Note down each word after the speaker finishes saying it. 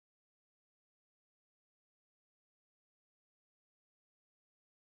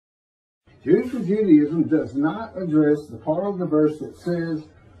Jews for Judaism does not address the part of the verse that says,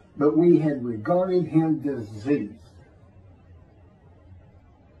 but we had regarded him diseased.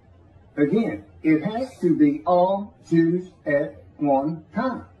 Again, it has to be all Jews at one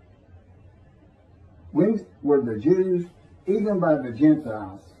time. When were the Jews, even by the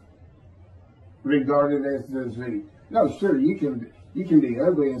Gentiles, regarded as diseased? No, sure, you can be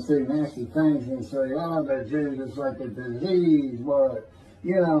ugly and say nasty things and say, oh, the Jews is like a disease, but,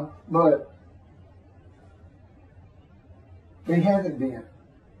 you know, but they haven't been.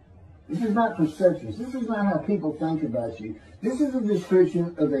 This is not perceptions. This is not how people think about you. This is a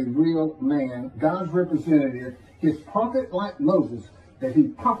description of a real man, God's representative, his prophet like Moses, that he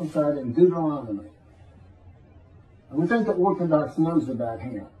prophesied in Deuteronomy. And we think the Orthodox knows about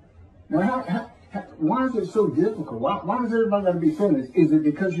him. Now, why is it so difficult? Why does everybody got to be saying this? Is it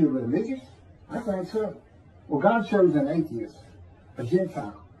because you're religious? I think so. Well, God chose an atheist, a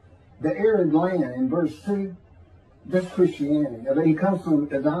Gentile. The arid land in verse 2, that's Christianity. He comes from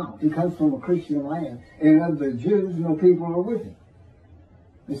Edom. He comes from a Christian land. And of the Jews, no people are with him.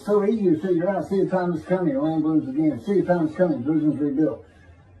 It's so easy to figure out. See, a time is coming, the land blooms again. See, a time is coming, Jerusalem's rebuilt.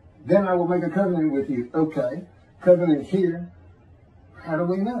 Then I will make a covenant with you. Okay, covenant here. How do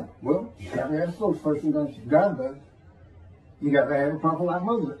we know? Well, you got to have a spokesperson, don't you? God does. You got to have a prophet like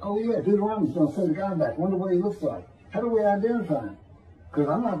Moses. Oh yeah, Deuteronomy's going to send God back. Wonder what he looks like. How do we identify him? Because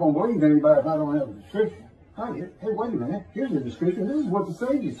I'm not going to believe anybody if I don't have a description. Hey, wait a minute. Here's a description. This is what the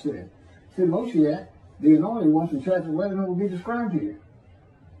sages said. Said Moshiach, the anointed one from chapter 11, will be described here.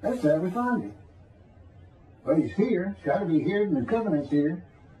 That's how we find him. But he's here. He's got to be here, and the covenant's here.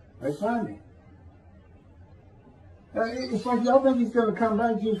 Let's find him. It's like y'all think he's going to come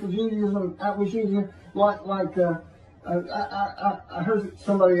back Jews for Judaism, outreach Judaism, I heard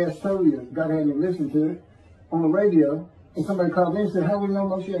somebody asked Tolia, God had me listen to it, on the radio, and somebody called in and said, how do we know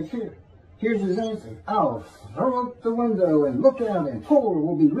Moshiach's here? Here's his answer. I'll throw up the window and look out, and Torah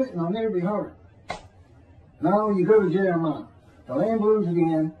will be written on every heart. No, you go to Jerimiah. The land blooms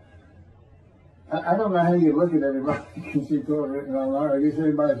again. I don't know how you look at everybody you can see Torah written on the heart. I guess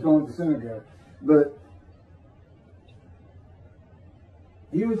everybody's going to synagogue. But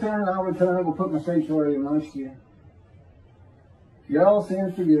you return, I'll return. I will put my sanctuary amongst you. Your all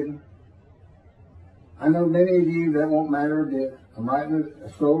sins forgiven. I know many of you that won't matter a bit. I'm writing a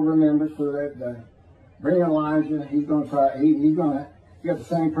scroll of remembrance for that day. Bring Elijah. He's going to try. He's going to. He got the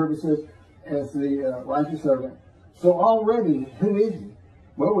same purposes as the righteous servant. So already, who is he?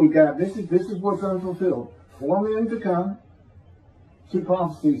 Well, we got this is what's unfulfilled. 4 men to come, 2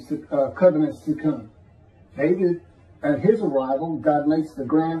 prophecies, covenants to come. David, at his arrival, God makes the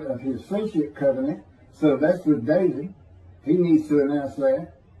grant of his friendship covenant. So that's with David. He needs to announce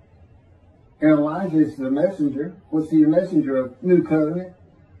that. And Elijah is the messenger. What's the messenger of new covenant?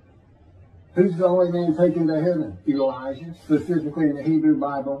 Who's the only man taken to heaven? Elijah, specifically in the Hebrew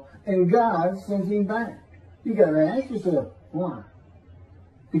Bible. And God sends him back. You got to ask yourself, why?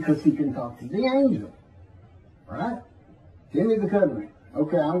 Because he can talk to the angel. Right? Give me the covenant.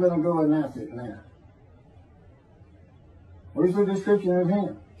 Okay, I'm going to go announce it now. Where's the description of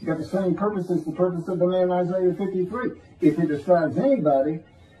him? He's got the same purpose as the purpose of the man in Isaiah 53. If it describes anybody,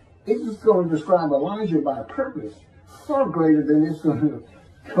 it's just going to describe Elijah by purpose far greater than it's going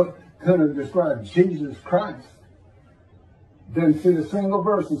to describe Jesus Christ. Doesn't fit a single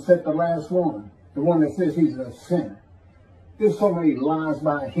verse except the last one, the one that says he's a sinner. There's so many lies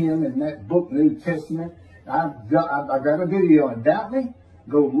by him in that book, New Testament. I've got a video on. Doubt me?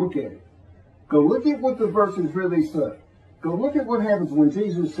 Go look at it. Go look at what the verses really say. Go look at what happens when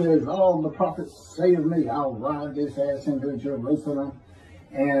Jesus says, all the prophets say of me, I'll ride this ass into Jerusalem,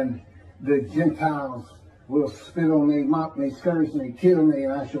 and the Gentiles will spit on me, mock me, scourge me, kill me,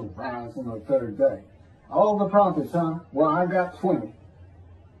 and I shall rise on the 3rd day. All the prophets, huh? Well, I got 20.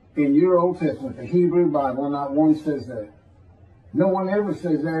 In your Old Testament, the Hebrew Bible, not one says that. No one ever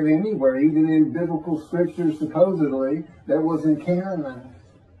says that anywhere, even in biblical scriptures, supposedly, that wasn't canonized.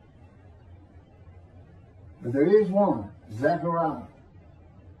 But there is one, Zechariah.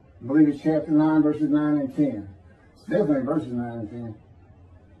 I believe it's chapter 9, verses 9 and 10. It's definitely verses 9 and 10.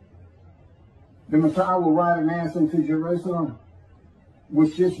 The Messiah will ride an ass into Jerusalem,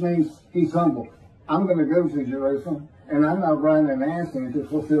 which just means he's humble. I'm going to go to Jerusalem, and I'm not riding an ass in to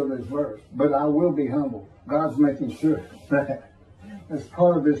fulfill this verse, but I will be humble. God's making sure that as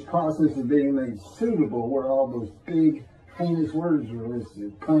part of this process of being made suitable, where all those big, heinous words are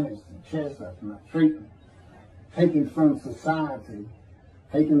listed, punished and chastisement, treatment, taken from society,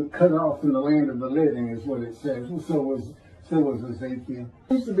 taken, cut off from the land of the living is what it says. Well, so was Ezekiel.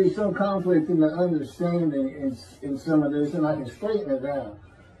 There used to be some conflict in the understanding in some of this, and I can straighten it out.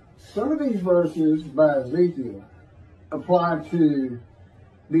 some of these verses by Ezekiel apply to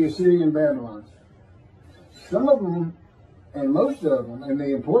the Assyrian Babylons. Some of them, and most of them, and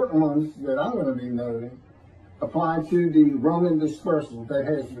the important ones that I'm going to be noting, apply to the Roman dispersal that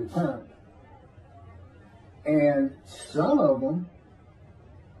has returned. And some of them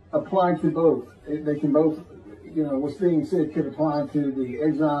apply to both. They can both, what's being said could apply to the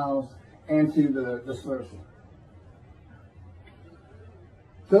exiles and to the dispersal.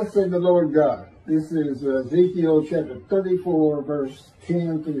 Thus said the Lord God. This is Ezekiel chapter 34, verse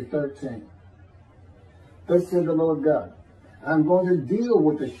 10 through 13. Thus said the Lord God, I'm going to deal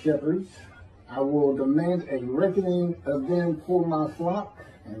with the shepherds. I will demand a reckoning of them for my flock,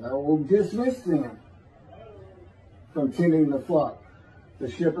 and I will dismiss them from tending the flock. The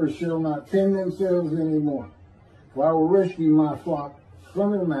shepherds shall not tend themselves anymore. For I will rescue my flock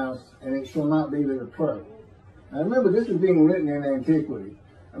from their mouths, and it shall not be their prey. Now remember, this is being written in antiquity.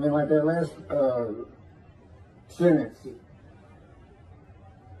 I mean, like that last sentence,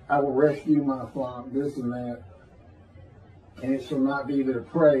 I will rescue my flock, this and that, and it shall not be their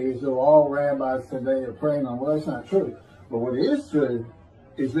prey, as though all rabbis today are preying on. Well, that's not true. But what is true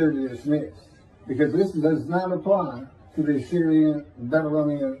is they're dismissed, because this does not apply to the Assyrian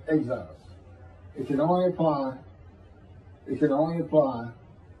Babylonian exiles. It can only apply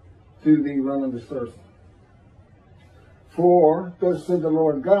to the Roman dispersal. For thus said the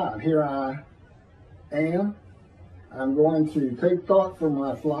Lord God, here I am. I'm going to take thought for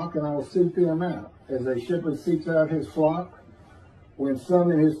my flock, and I will seek them out, as a shepherd seeks out his flock. When some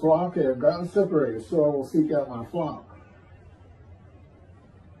in his flock have gotten separated, so I will seek out my flock.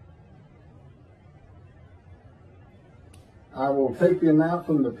 I will take them out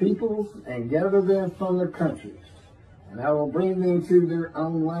from the peoples and gather them from the countries, and I will bring them to their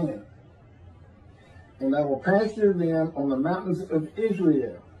own land. And I will pasture them on the mountains of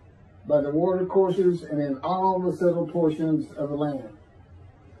Israel, by the water courses, and in all the settled portions of the land.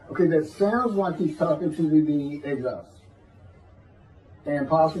 Okay, that sounds like he's talking to the exiles, and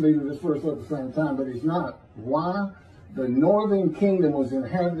possibly to dispersal at the same time, but he's not. Why? The northern kingdom was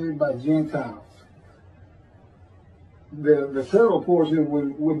inhabited by Gentiles. The settled portion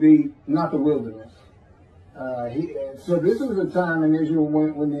would be not the wilderness. So this was a time in Israel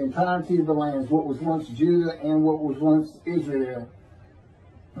when the entirety of the lands, what was once Judah and what was once Israel,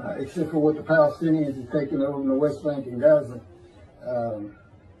 except for what the Palestinians had taken over in the West Bank and Gaza,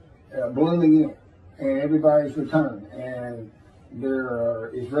 blooming in, and everybody's returned. And there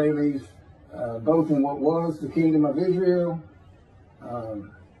are Israelis both in what was the kingdom of Israel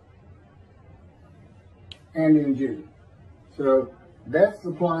and in Judah. So that's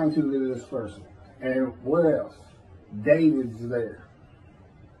applying to the dispersal. And what else? David's there.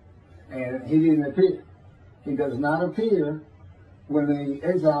 And he didn't appear. He does not appear when the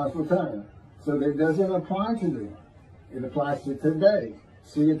exiles return. So that doesn't apply to them. It applies to today.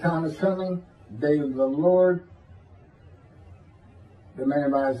 See a time is coming, day of the Lord. The man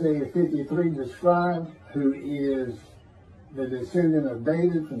of Isaiah 53 described, who is the descendant of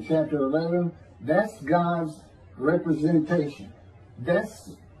David from chapter 11. That's God's representation.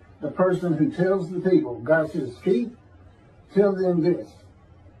 That's the person who tells the people. God says, tell them this.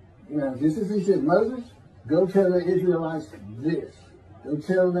 Just as he said, Moses, go tell the Israelites this. Go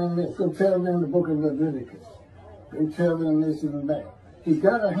tell them this. Go tell them the book of Leviticus. Go tell them this and that. He's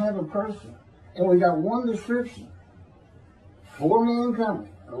got to have a person. And we got one description. 4 men coming.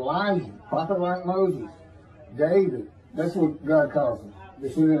 Elijah, prophet like Moses, David. That's what God calls him. The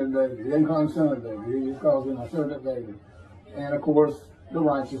son of David. He doesn't call him son of David. He just calls him a servant David. And of course, the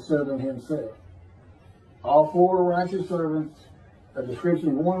righteous servant himself. All 4 righteous servants, a description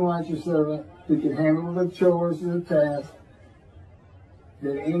of one righteous servant who can handle the chores and the tasks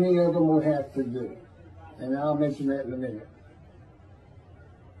that any of them would have to do. And I'll mention that in a minute.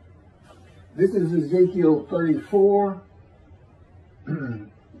 This is Ezekiel 34,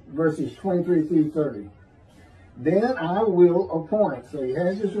 verses 23 through 30. Then I will appoint, so he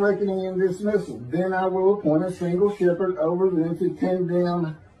has his reckoning and dismissal. Then I will appoint a single shepherd over them to tend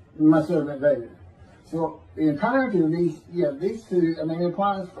them, my servant David. So the entirety of these two, it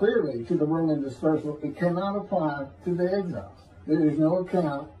applies clearly to the Roman dispersal. It cannot apply to the exiles. There is no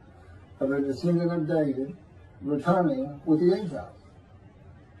account of a descendant of David returning with the exiles.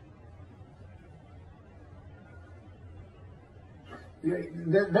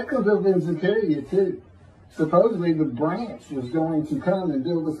 That comes up in Zechariah too. Supposedly the branch was going to come and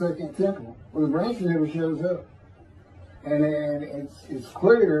build the second temple. Well, the branch never shows up. And it's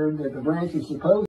clear that the branch is supposed